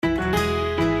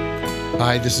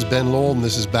Hi, this is Ben Lowell, and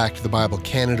this is Back to the Bible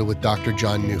Canada with Dr.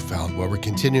 John Neufeld, where we're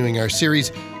continuing our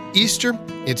series, Easter,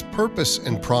 Its Purpose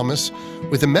and Promise,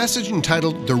 with a message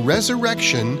entitled The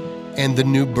Resurrection and the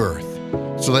New Birth.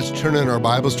 So let's turn in our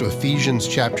Bibles to Ephesians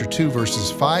chapter 2,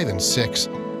 verses 5 and 6,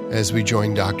 as we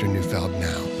join Dr. Neufeld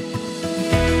now.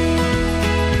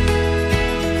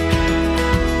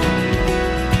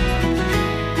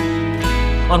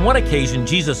 On one occasion,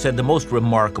 Jesus said the most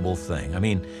remarkable thing.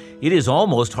 It is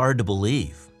almost hard to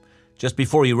believe. Just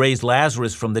before he raised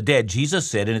Lazarus from the dead, Jesus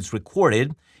said, and it's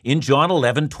recorded in John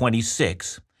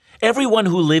 11:26, "Everyone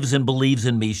who lives and believes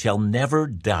in me shall never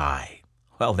die."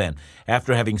 Well then,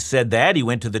 after having said that, he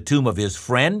went to the tomb of his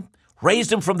friend,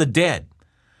 raised him from the dead.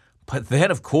 But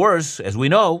then, of course, as we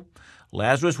know,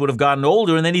 Lazarus would have gotten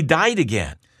older and then he died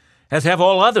again, as have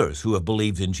all others who have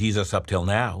believed in Jesus up till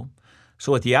now.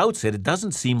 So at the outset, it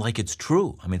doesn't seem like it's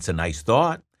true. It's a nice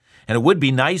thought, and it would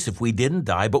be nice if we didn't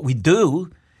die, but we do,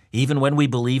 even when we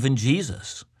believe in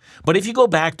Jesus. But if you go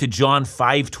back to John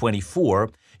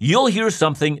 5:24, you'll hear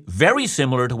something very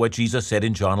similar to what Jesus said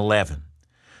in John 11.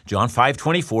 John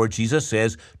 5:24, Jesus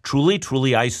says, "Truly,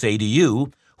 truly, I say to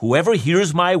you, whoever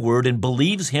hears my word and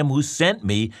believes him who sent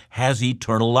me has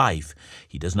eternal life.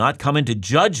 He does not come into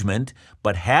judgment,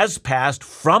 but has passed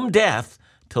from death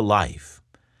to life."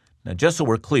 Now, just so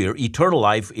we're clear, eternal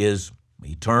life is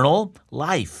eternal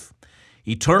life.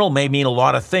 Eternal may mean a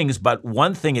lot of things, but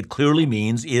one thing it clearly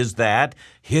means is that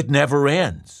it never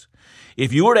ends.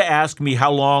 If you were to ask me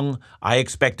how long I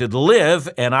expected to live,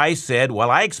 and I said, well,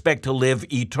 I expect to live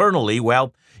eternally,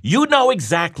 well, you know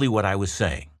exactly what I was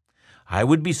saying. I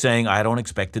would be saying I don't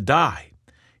expect to die.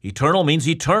 Eternal means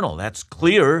eternal. That's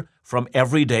clear from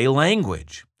everyday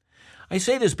language. I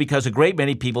say this because a great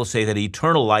many people say that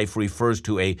eternal life refers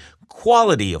to a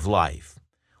quality of life.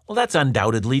 Well, that's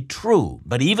undoubtedly true,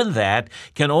 but even that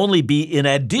can only be in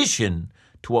addition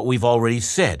to what we've already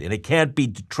said, and it can't be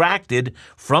detracted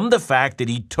from the fact that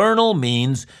eternal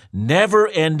means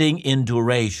never-ending in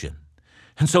duration.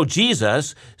 And so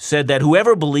Jesus said that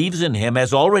whoever believes in him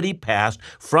has already passed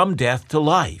from death to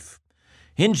life.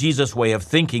 In Jesus' way of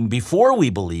thinking, before we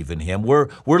believe in him, we're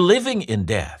living in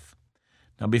death.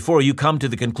 Now, before you come to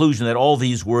the conclusion that all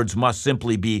these words must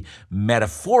simply be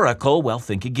metaphorical, well,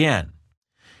 think again.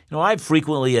 I've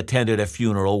frequently attended a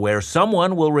funeral where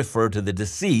someone will refer to the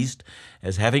deceased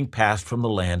as having passed from the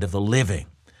land of the living.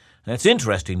 That's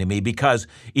interesting to me because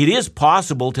it is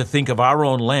possible to think of our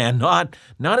own land not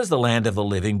as the land of the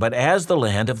living, but as the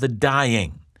land of the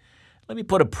dying. Let me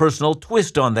put a personal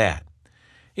twist on that.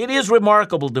 It is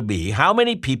remarkable to me how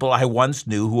many people I once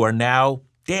knew who are now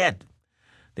dead.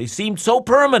 They seemed so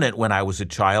permanent when I was a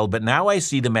child, but now I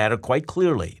see the matter quite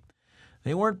clearly.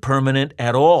 They weren't permanent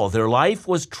at all. Their life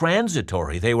was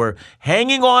transitory. They were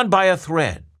hanging on by a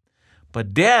thread.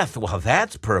 But death, well,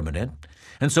 that's permanent.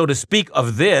 And so to speak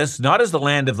of this, not as the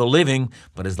land of the living,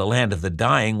 but as the land of the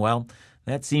dying, well,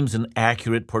 that seems an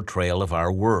accurate portrayal of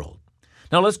our world.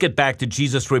 Now let's get back to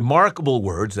Jesus' remarkable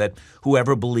words that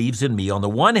whoever believes in me, on the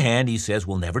one hand, he says,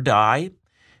 will never die.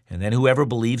 And then whoever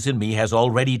believes in me has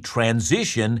already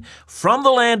transitioned from the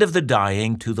land of the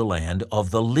dying to the land of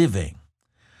the living.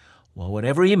 Well,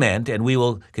 whatever he meant, and we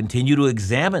will continue to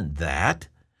examine that,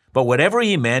 but whatever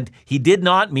he meant, he did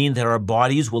not mean that our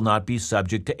bodies will not be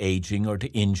subject to aging or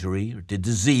to injury or to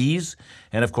disease,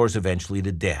 and of course eventually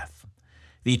to death.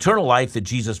 The eternal life that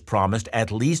Jesus promised,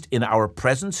 at least in our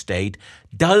present state,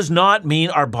 does not mean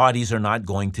our bodies are not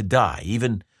going to die.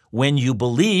 Even when you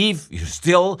believe, you're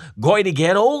still going to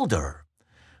get older.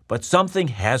 But something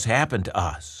has happened to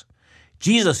us.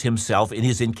 Jesus himself, in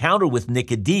his encounter with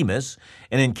Nicodemus,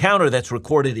 an encounter that's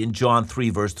recorded in John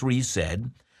 3, verse 3, said,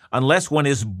 "Unless one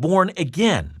is born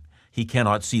again, he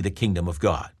cannot see the kingdom of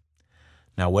God."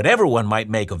 Now, whatever one might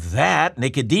make of that,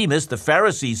 Nicodemus, the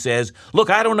Pharisee, says,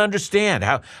 "Look, I don't understand.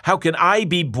 How can I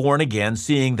be born again,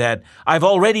 seeing that I've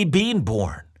already been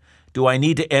born? Do I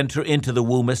need to enter into the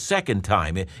womb a second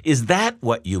time? Is that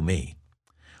what you mean?"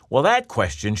 Well, that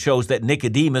question shows that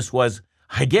Nicodemus was,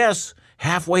 I guess,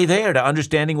 halfway there to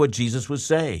understanding what Jesus was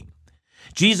saying.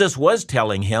 Jesus was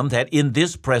telling him that in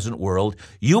this present world,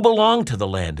 you belong to the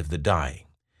land of the dying.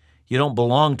 You don't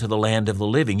belong to the land of the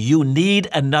living. You need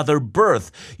another birth.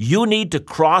 You need to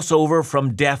cross over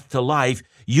from death to life.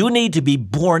 You need to be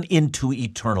born into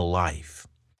eternal life.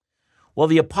 Well,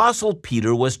 the Apostle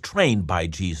Peter was trained by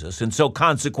Jesus, and so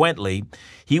consequently,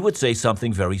 he would say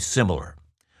something very similar.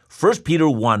 1 Peter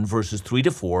 1, verses 3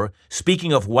 to 4,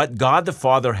 speaking of what God the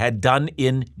Father had done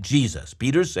in Jesus,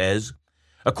 Peter says,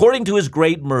 "According to his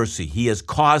great mercy, he has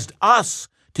caused us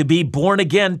to be born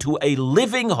again to a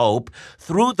living hope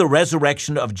through the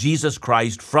resurrection of Jesus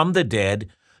Christ from the dead,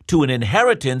 to an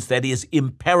inheritance that is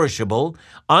imperishable,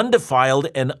 undefiled,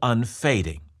 and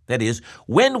unfading. That is,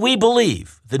 when we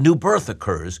believe, the new birth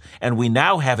occurs, and we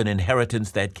now have an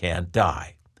inheritance that can't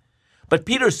die. But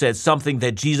Peter says something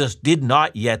that Jesus did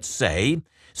not yet say,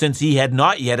 since he had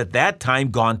not yet at that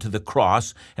time gone to the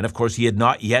cross, and of course he had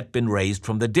not yet been raised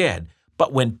from the dead.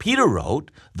 But when Peter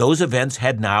wrote, those events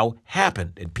had now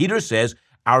happened. And Peter says,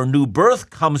 our new birth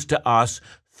comes to us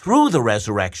through the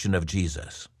resurrection of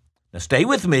Jesus. Now stay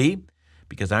with me,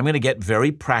 because I'm going to get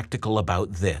very practical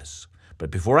about this.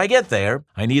 But before I get there,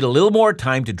 I need a little more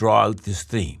time to draw out this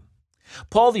theme.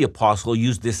 Paul the Apostle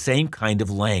used this same kind of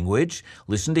language.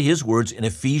 Listen to his words in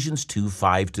Ephesians 2,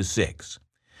 5-6.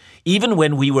 Even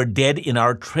when we were dead in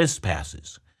our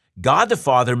trespasses, God the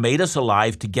Father made us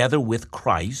alive together with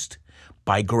Christ.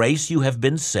 By grace you have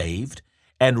been saved,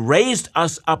 and raised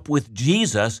us up with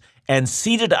Jesus, and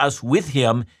seated us with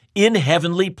him in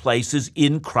heavenly places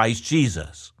in Christ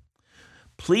Jesus.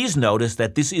 Please notice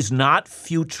that this is not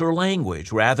future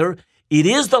language. Rather, it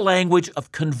is the language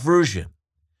of conversion.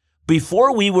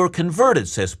 Before we were converted,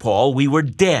 says Paul, we were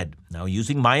dead. Now,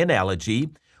 using my analogy,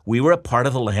 we were a part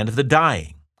of the land of the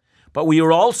dying. But we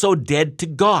were also dead to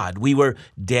God. We were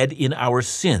dead in our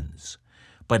sins.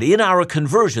 But in our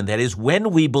conversion, that is,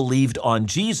 when we believed on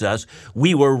Jesus,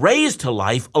 we were raised to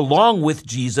life along with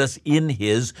Jesus in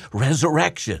his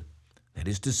resurrection. That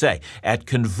is to say, at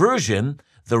conversion,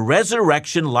 the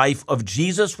resurrection life of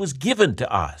Jesus was given to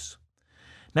us.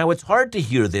 Now, it's hard to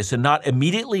hear this and not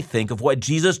immediately think of what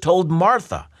Jesus told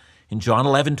Martha in John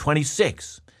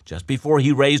 11:26, just before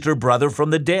he raised her brother from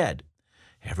the dead.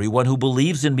 Everyone who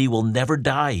believes in me will never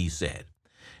die, he said.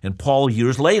 And Paul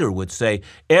years later would say,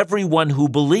 everyone who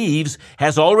believes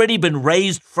has already been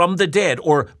raised from the dead,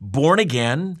 or born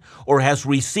again, or has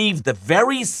received the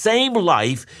very same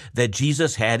life that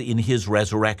Jesus had in his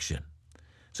resurrection.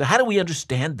 So how do we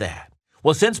understand that?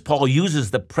 Well, since Paul uses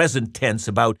the present tense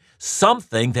about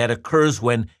something that occurs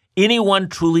when anyone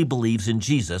truly believes in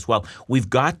Jesus, well, we've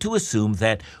got to assume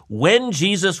that when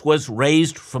Jesus was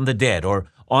raised from the dead, or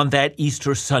on that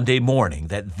Easter Sunday morning,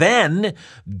 that then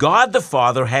God the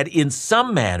Father had in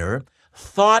some manner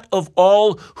thought of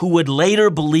all who would later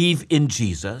believe in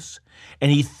Jesus, and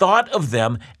he thought of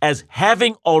them as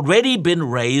having already been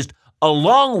raised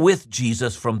along with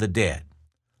Jesus from the dead.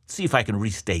 Let's see if I can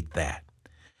restate that.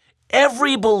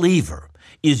 Every believer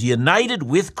is united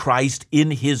with Christ in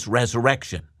his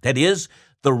resurrection. That is,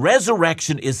 the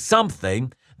resurrection is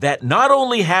something that not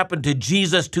only happened to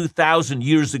Jesus 2,000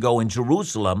 years ago in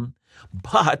Jerusalem,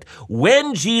 but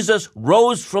when Jesus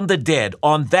rose from the dead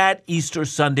on that Easter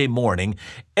Sunday morning,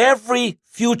 every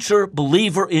future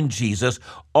believer in Jesus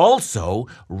also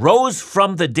rose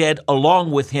from the dead along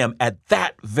with him at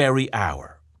that very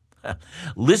hour.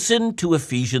 Listen to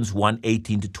Ephesians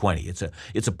 1:18-20.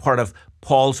 It's a part of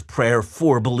Paul's prayer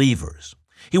for believers.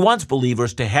 He wants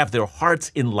believers to have their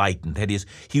hearts enlightened. That is,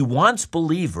 he wants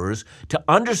believers to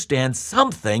understand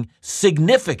something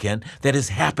significant that has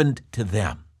happened to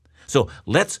them. So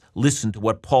let's listen to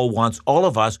what Paul wants all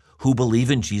of us who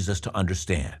believe in Jesus to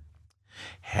understand.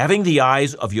 Having the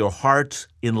eyes of your hearts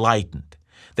enlightened,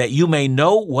 that you may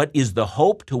know what is the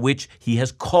hope to which he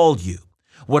has called you,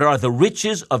 what are the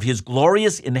riches of his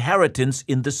glorious inheritance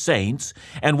in the saints,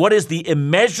 and what is the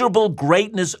immeasurable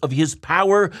greatness of his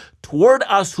power toward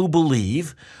us who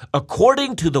believe,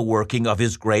 according to the working of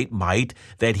his great might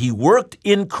that he worked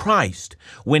in Christ,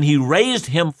 when he raised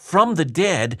him from the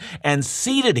dead and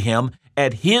seated him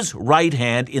at his right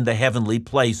hand in the heavenly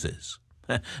places.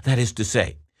 That is to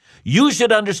say, you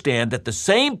should understand that the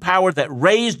same power that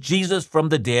raised Jesus from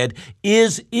the dead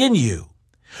is in you.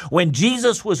 When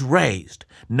Jesus was raised,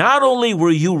 not only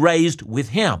were you raised with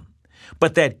him,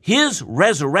 but that his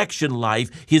resurrection life,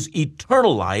 his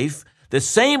eternal life, the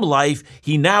same life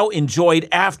he now enjoyed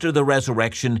after the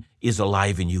resurrection, is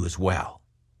alive in you as well.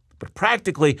 But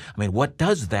practically, what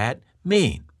does that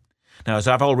mean? Now, as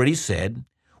I've already said,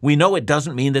 we know it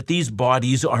doesn't mean that these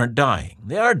bodies aren't dying.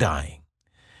 They are dying.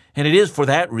 And it is for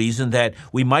that reason that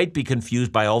we might be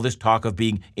confused by all this talk of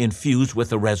being infused with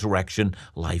the resurrection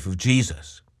life of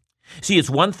Jesus. See, it's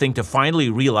one thing to finally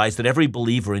realize that every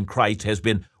believer in Christ has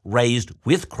been raised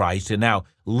with Christ and now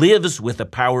lives with the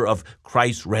power of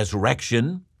Christ's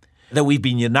resurrection, that we've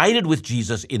been united with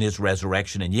Jesus in his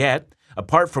resurrection, and yet,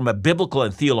 apart from a biblical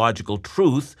and theological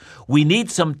truth, we need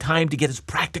some time to get as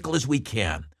practical as we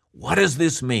can. What does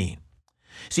this mean?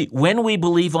 See, when we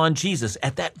believe on Jesus,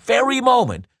 at that very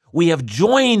moment, we have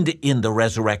joined in the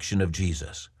resurrection of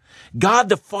Jesus. God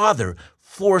the Father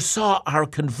foresaw our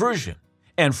conversion,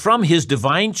 and from his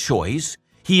divine choice,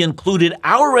 he included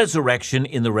our resurrection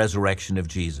in the resurrection of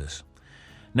Jesus.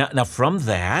 Now from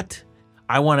that,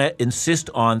 I want to insist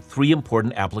on three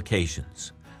important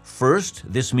applications. First,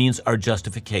 this means our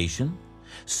justification.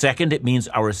 Second, it means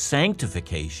our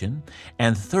sanctification.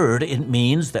 And third, it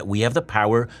means that we have the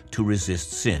power to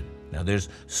resist sin. Now, there's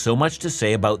so much to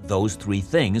say about those three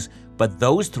things, but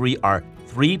those three are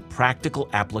three practical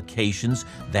applications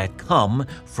that come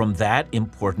from that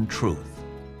important truth.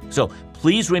 So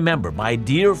please remember, my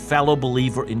dear fellow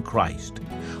believer in Christ,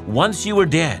 once you were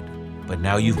dead, but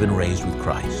now you've been raised with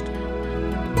Christ.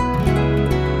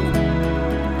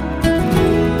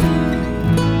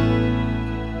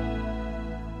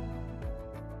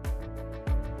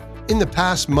 In the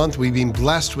past month, we've been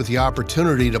blessed with the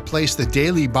opportunity to place the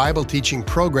daily Bible teaching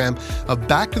program of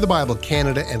Back to the Bible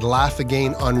Canada and Laugh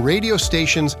Again on radio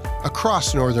stations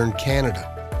across Northern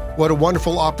Canada. What a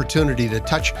wonderful opportunity to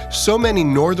touch so many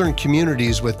northern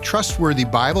communities with trustworthy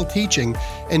Bible teaching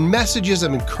and messages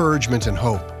of encouragement and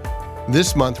hope.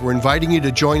 This month, we're inviting you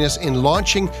to join us in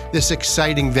launching this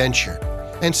exciting venture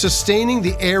and sustaining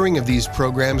the airing of these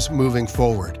programs moving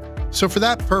forward. So for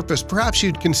that purpose, perhaps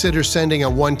you'd consider sending a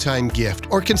one-time gift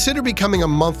or consider becoming a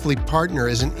monthly partner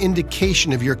as an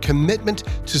indication of your commitment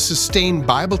to sustain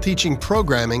Bible teaching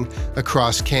programming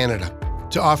across Canada.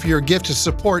 To offer your gift to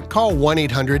support, call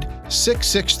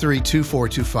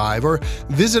 1-800-663-2425 or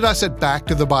visit us at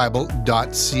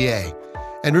backtothebible.ca.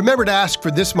 And remember to ask for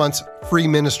this month's free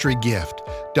ministry gift,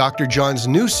 Dr. John's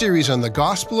new series on the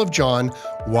Gospel of John,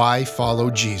 Why Follow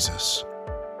Jesus.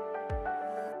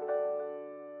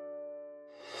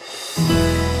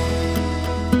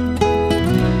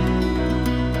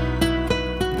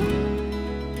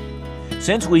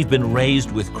 Since we've been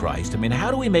raised with Christ,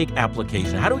 how do we make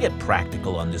application? How do we get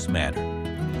practical on this matter?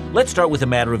 Let's start with the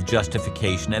matter of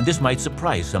justification, and this might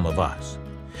surprise some of us.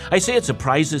 I say it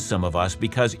surprises some of us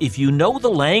because if you know the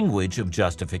language of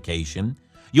justification,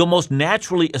 you'll most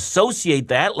naturally associate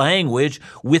that language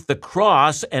with the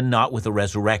cross and not with the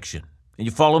resurrection. And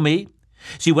you follow me?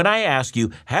 See, when I ask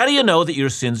you, how do you know that your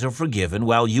sins are forgiven?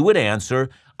 Well, you would answer,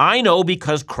 I know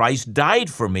because Christ died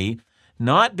for me,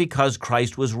 not because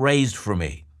Christ was raised for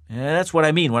me. And that's what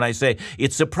I mean when I say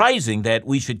it's surprising that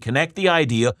we should connect the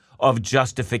idea of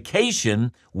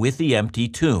justification with the empty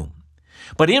tomb.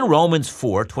 But in Romans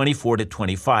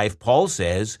 4:24-25, Paul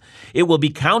says, it will be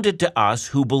counted to us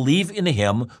who believe in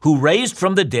him who raised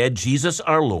from the dead Jesus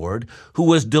our Lord, who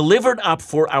was delivered up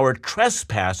for our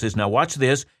trespasses, now watch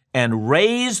this, and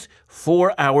raised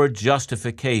for our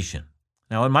justification.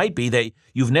 Now, it might be that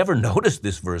you've never noticed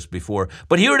this verse before,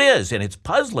 but here it is, and it's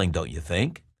puzzling, don't you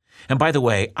think? And by the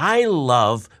way, I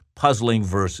love puzzling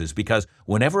verses because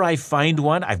whenever I find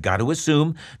one, I've got to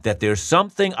assume that there's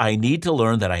something I need to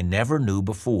learn that I never knew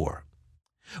before.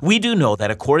 We do know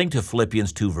that according to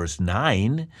Philippians 2, verse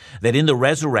 9, that in the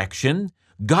resurrection,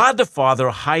 God the Father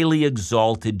highly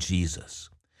exalted Jesus.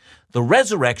 The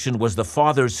resurrection was the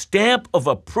Father's stamp of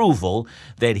approval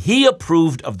that he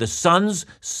approved of the Son's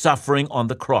suffering on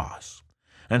the cross.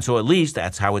 And so at least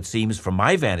that's how it seems from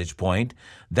my vantage point.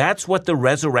 That's what the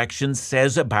resurrection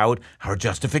says about our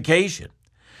justification.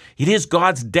 It is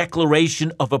God's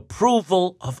declaration of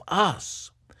approval of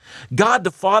us. God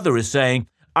the Father is saying,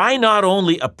 I not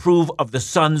only approve of the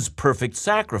Son's perfect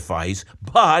sacrifice,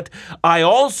 but I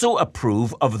also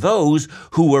approve of those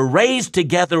who were raised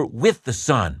together with the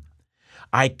Son.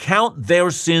 I count their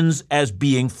sins as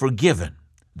being forgiven.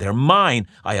 They're mine.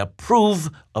 I approve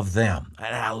of them.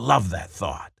 And I love that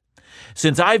thought.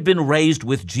 Since I've been raised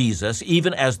with Jesus,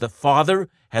 even as the Father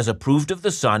has approved of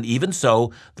the Son, even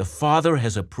so, the Father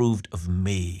has approved of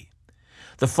me.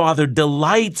 The Father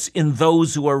delights in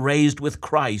those who are raised with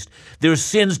Christ. Their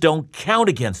sins don't count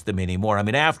against them anymore.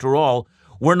 After all,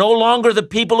 we're no longer the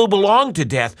people who belong to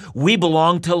death. We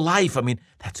belong to life.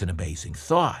 That's an amazing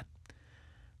thought.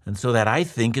 And so that, I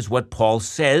think, is what Paul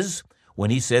says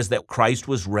when he says that Christ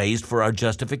was raised for our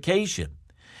justification.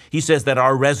 He says that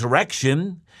our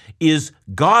resurrection is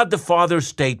God the Father's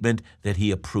statement that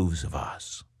he approves of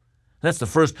us. That's the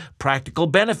first practical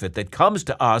benefit that comes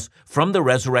to us from the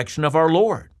resurrection of our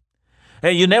Lord.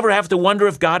 And you never have to wonder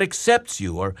if God accepts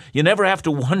you, or you never have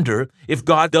to wonder if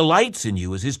God delights in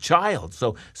you as his child.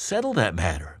 So settle that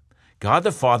matter. God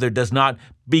the Father does not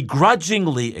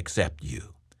begrudgingly accept you.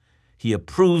 He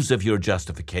approves of your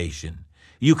justification.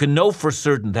 You can know for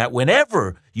certain that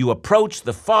whenever you approach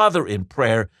the Father in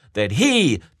prayer, that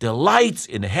he delights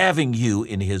in having you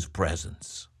in his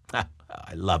presence. I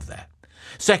love that.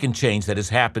 Second change that has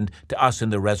happened to us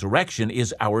in the resurrection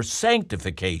is our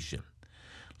sanctification.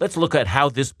 Let's look at how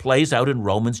this plays out in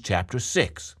Romans chapter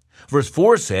 6. Verse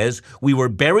 4 says, we were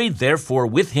buried therefore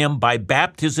with him by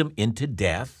baptism into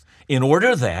death, in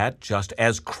order that, just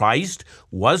as Christ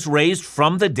was raised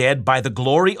from the dead by the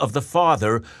glory of the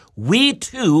Father, we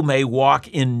too may walk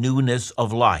in newness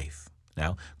of life.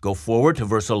 Now, go forward to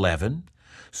verse 11.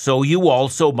 So you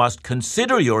also must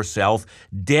consider yourself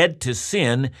dead to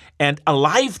sin and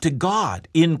alive to God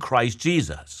in Christ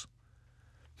Jesus.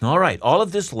 All right, all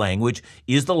of this language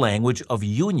is the language of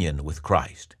union with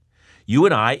Christ. You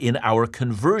and I, in our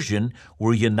conversion,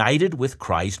 were united with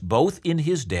Christ both in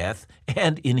his death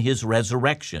and in his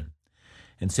resurrection.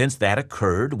 And since that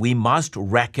occurred, we must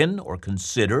reckon or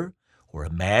consider or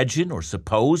imagine or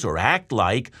suppose or act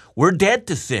like we're dead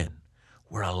to sin.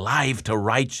 We're alive to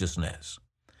righteousness.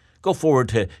 Go forward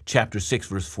to chapter 6,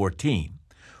 verse 14.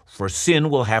 For sin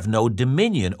will have no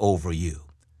dominion over you.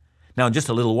 Now, in just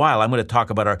a little while, I'm going to talk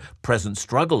about our present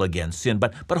struggle against sin,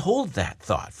 but hold that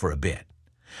thought for a bit.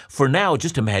 For now,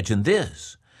 just imagine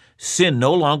this. Sin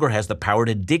no longer has the power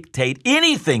to dictate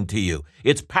anything to you.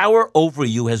 Its power over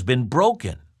you has been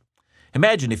broken.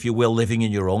 Imagine, if you will, living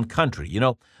in your own country. You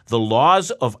know, the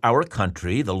laws of our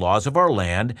country, the laws of our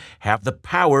land, have the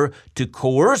power to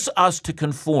coerce us to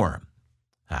conform.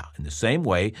 Now, in the same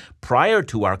way, prior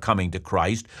to our coming to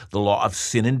Christ, the law of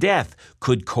sin and death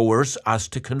could coerce us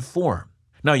to conform.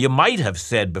 Now, you might have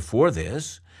said before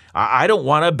this, I don't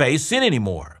want to obey sin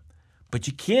anymore. But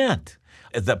you can't.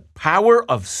 The power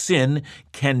of sin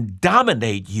can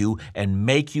dominate you and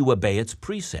make you obey its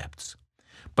precepts.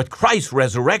 But Christ's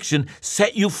resurrection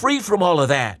set you free from all of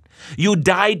that. You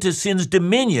died to sin's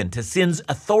dominion, to sin's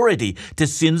authority, to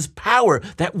sin's power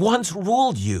that once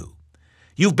ruled you.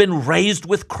 You've been raised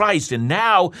with Christ, and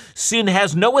now sin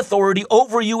has no authority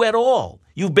over you at all.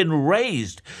 You've been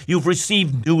raised. You've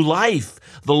received new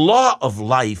life. The law of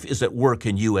life is at work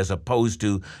in you as opposed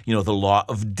to, the law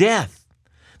of death.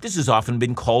 This has often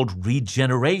been called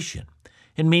regeneration.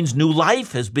 It means new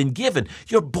life has been given.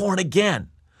 You're born again.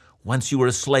 Once you were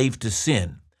a slave to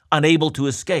sin, unable to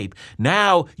escape.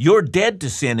 Now you're dead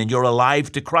to sin and you're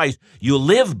alive to Christ. You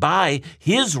live by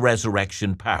his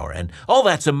resurrection power. And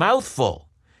that's a mouthful.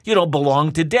 You don't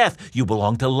belong to death. You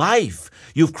belong to life.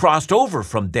 You've crossed over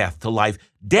from death to life.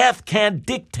 Death can't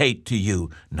dictate to you.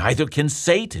 Neither can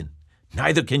Satan.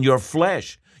 Neither can your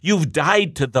flesh. You've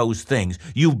died to those things.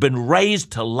 You've been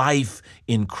raised to life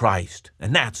in Christ.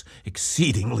 And that's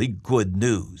exceedingly good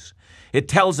news. It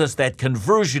tells us that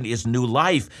conversion is new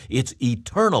life. It's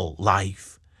eternal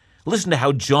life. Listen to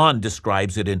how John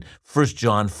describes it in 1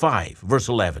 John 5, verse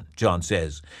 11. John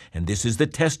says, "And this is the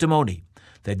testimony,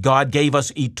 that God gave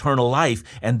us eternal life,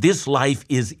 and this life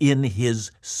is in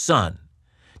his Son."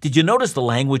 Did you notice the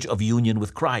language of union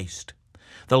with Christ?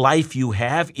 The life you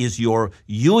have is your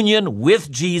union with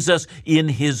Jesus in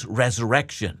his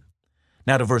resurrection.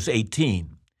 Now to verse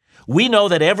 18. "We know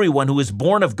that everyone who is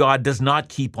born of God does not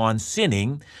keep on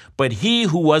sinning, but he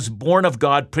who was born of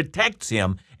God protects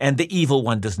him, and the evil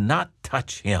one does not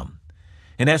touch him."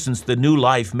 In essence, the new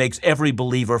life makes every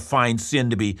believer find sin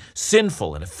to be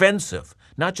sinful and offensive,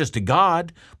 not just to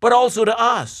God, but also to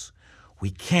us.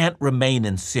 We can't remain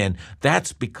in sin.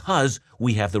 That's because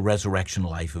we have the resurrection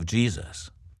life of Jesus.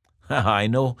 I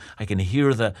know I can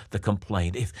hear the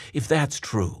complaint. If that's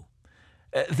true,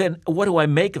 then what do I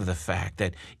make of the fact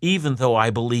that even though I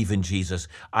believe in Jesus,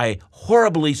 I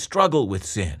horribly struggle with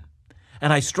sin?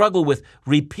 And I struggle with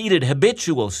repeated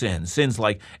habitual sins, sins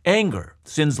like anger,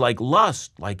 sins like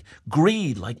lust, like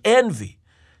greed, like envy,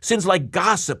 sins like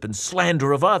gossip and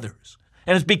slander of others.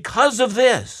 And it's because of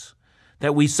this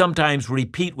that we sometimes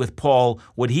repeat with Paul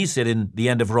what he said in the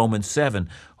end of Romans 7,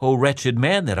 "O wretched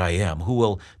man that I am, who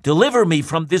will deliver me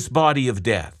from this body of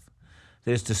death?"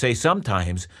 That is to say,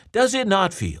 sometimes, does it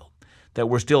not feel that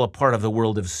we're still a part of the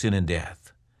world of sin and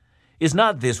death? Is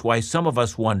not this why some of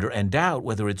us wonder and doubt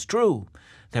whether it's true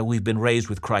that we've been raised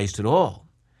with Christ at all?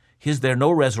 Is there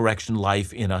no resurrection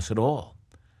life in us at all?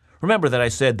 Remember that I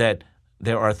said that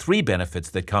there are 3 benefits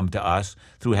that come to us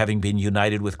through having been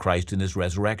united with Christ in his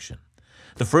resurrection.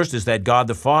 The first is that God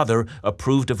the Father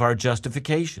approved of our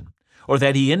justification, or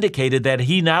that he indicated that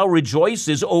he now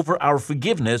rejoices over our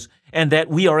forgiveness and that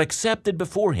we are accepted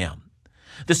before him.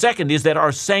 The second is that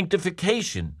our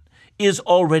sanctification is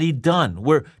already done.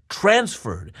 We're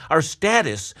transferred. Our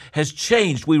status has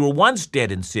changed. We were once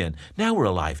dead in sin. Now we're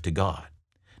alive to God.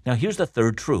 Now here's the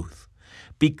third truth.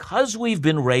 Because we've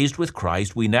been raised with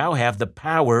Christ, we now have the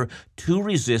power to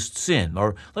resist sin.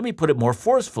 Or let me put it more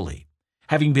forcefully.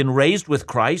 Having been raised with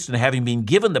Christ and having been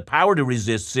given the power to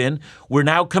resist sin, we're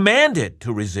now commanded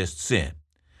to resist sin.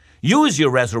 Use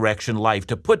your resurrection life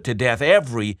to put to death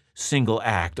every single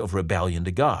act of rebellion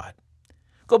to God.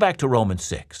 Go back to Romans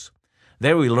 6.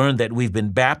 There we learn that we've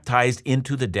been baptized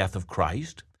into the death of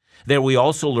Christ. There we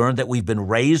also learned that we've been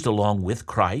raised along with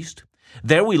Christ.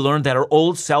 There we learned that our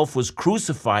old self was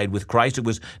crucified with Christ. It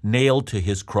was nailed to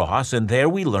his cross. And there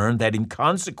we learned that in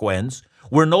consequence,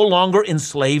 we're no longer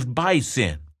enslaved by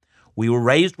sin. We were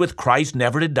raised with Christ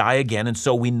never to die again, and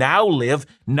so we now live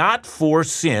not for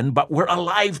sin, but we're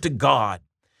alive to God.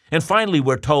 And finally,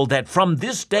 we're told that from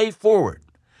this day forward,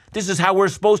 this is how we're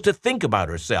supposed to think about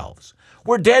ourselves.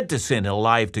 We're dead to sin and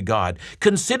alive to God.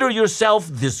 Consider yourself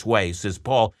this way, says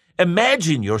Paul.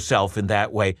 Imagine yourself in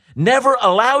that way. Never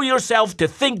allow yourself to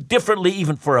think differently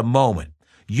even for a moment.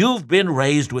 You've been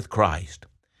raised with Christ.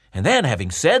 And then,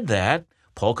 having said that,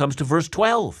 Paul comes to verse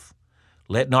 12.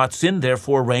 Let not sin,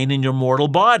 therefore, reign in your mortal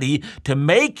body to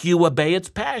make you obey its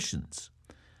passions.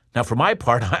 Now, for my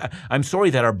part, I'm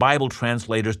sorry that our Bible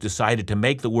translators decided to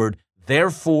make the word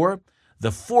therefore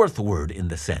the fourth word in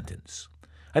the sentence.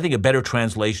 I think a better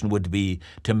translation would be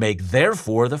to make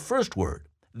therefore the first word.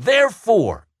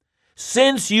 Therefore,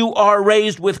 since you are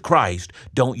raised with Christ,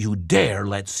 don't you dare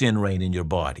let sin reign in your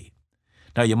body.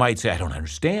 Now, you might say, I don't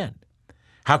understand.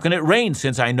 How can it reign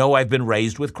since I know I've been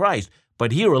raised with Christ?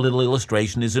 But here a little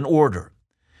illustration is in order.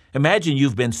 Imagine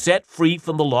you've been set free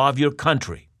from the law of your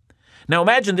country. Now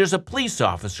imagine there's a police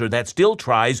officer that still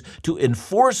tries to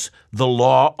enforce the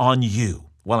law on you.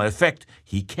 Well, in effect,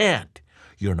 he can't.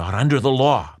 You're not under the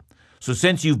law. So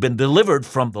since you've been delivered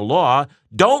from the law,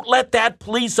 don't let that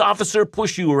police officer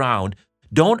push you around.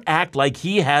 Don't act like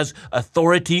he has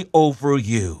authority over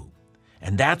you.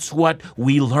 And that's what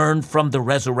we learn from the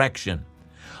resurrection.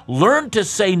 Learn to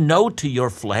say no to your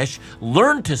flesh.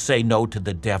 Learn to say no to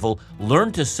the devil.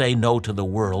 Learn to say no to the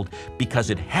world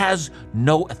because it has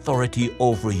no authority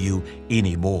over you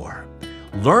anymore.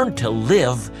 Learn to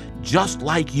live just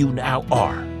like you now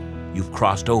are. You've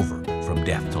crossed over from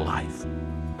death to life.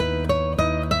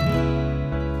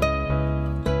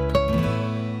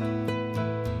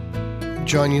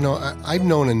 John, I've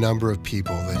known a number of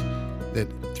people that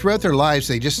throughout their lives,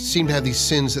 they just seem to have these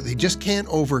sins that they just can't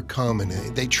overcome, and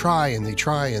they try and they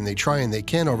try and they try and they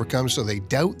can't overcome, so they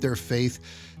doubt their faith.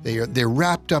 They're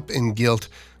wrapped up in guilt.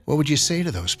 What would you say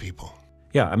to those people?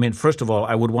 Yeah, first of all,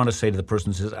 I would want to say to the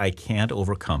person who says, I can't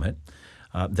overcome it,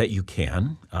 that you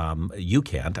can. You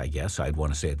can't, I guess. I'd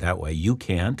want to say it that way. You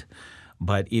can't.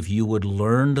 But if you would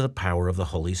learn the power of the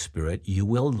Holy Spirit, you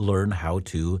will learn how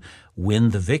to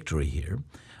win the victory here.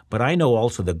 But I know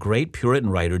also the great Puritan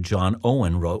writer John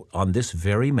Owen wrote on this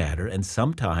very matter, and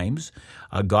sometimes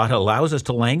God allows us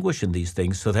to languish in these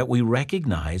things so that we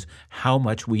recognize how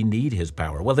much we need his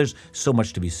power. Well, there's so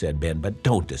much to be said, Ben, but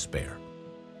don't despair.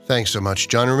 Thanks so much,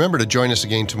 John. Remember to join us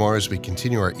again tomorrow as we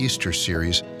continue our Easter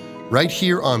series right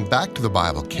here on Back to the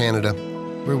Bible Canada,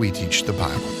 where we teach the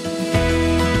Bible.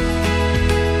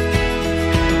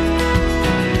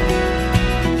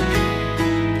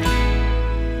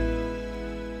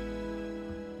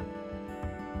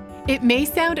 It may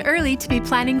sound early to be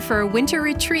planning for a winter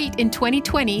retreat in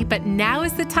 2020, but now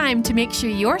is the time to make sure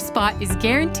your spot is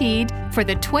guaranteed for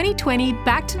the 2020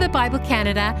 Back to the Bible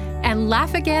Canada and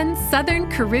Laugh Again Southern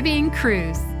Caribbean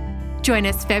Cruise. Join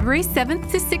us February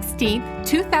 7th to 16th,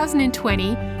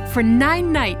 2020 for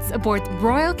 9 nights aboard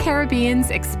Royal Caribbean's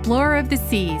Explorer of the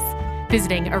Seas,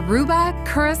 visiting Aruba,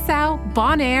 Curacao,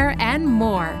 Bonaire, and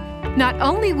more. Not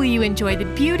only will you enjoy the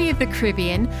beauty of the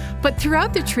Caribbean, but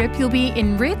throughout the trip you'll be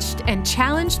enriched and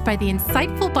challenged by the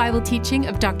insightful Bible teaching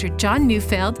of Dr. John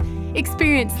Neufeld,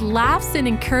 experience laughs and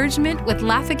encouragement with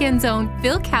Laugh Again's own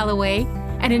Phil Callaway,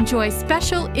 and enjoy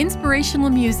special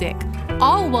inspirational music,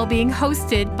 all while being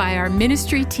hosted by our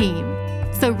ministry team.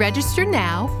 So register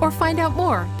now or find out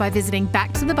more by visiting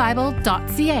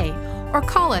backtothebible.ca or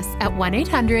call us at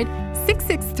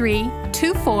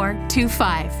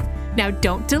 1-800-663-2425. Now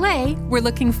don't delay, we're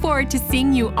looking forward to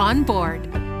seeing you on board.